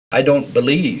I don't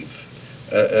believe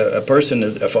a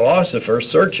philosopher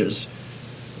searches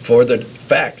for the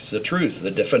facts, the truth,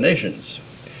 the definitions.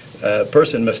 A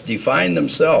person must define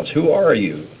themselves. Who are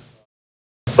you?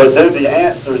 But do the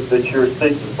answers that you're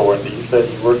seeking for, and that you said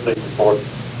you were seeking for,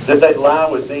 did they lie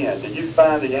within? Did you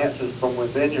find the answers from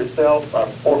within yourself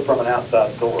or from an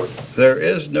outside source? There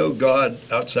is no God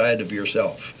outside of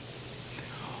yourself.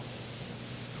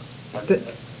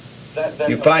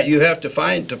 You have to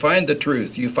find the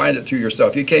truth. You find it through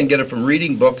yourself. You can't get it from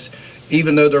reading books,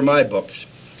 even though they're my books.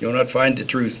 You'll not find the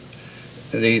truth,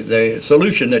 the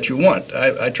solution that you want.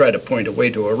 I try to point a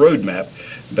way to a roadmap,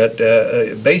 but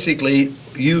basically,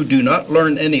 you do not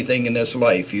learn anything in this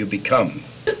life. You become.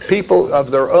 People of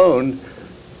their own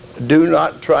do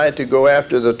not try to go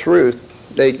after the truth.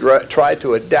 They try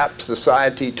to adapt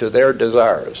society to their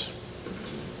desires.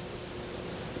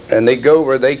 And they go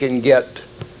where they can get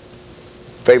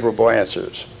favorable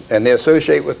answers. And they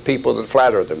associate with people that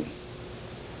flatter them.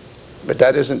 But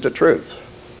that isn't the truth.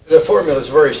 The formula is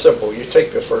very simple. You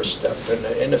take the first step,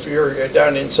 and if you're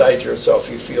down inside yourself,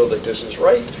 you feel that this is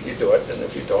right, you do it, and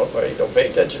if you don't, well, you don't pay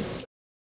attention.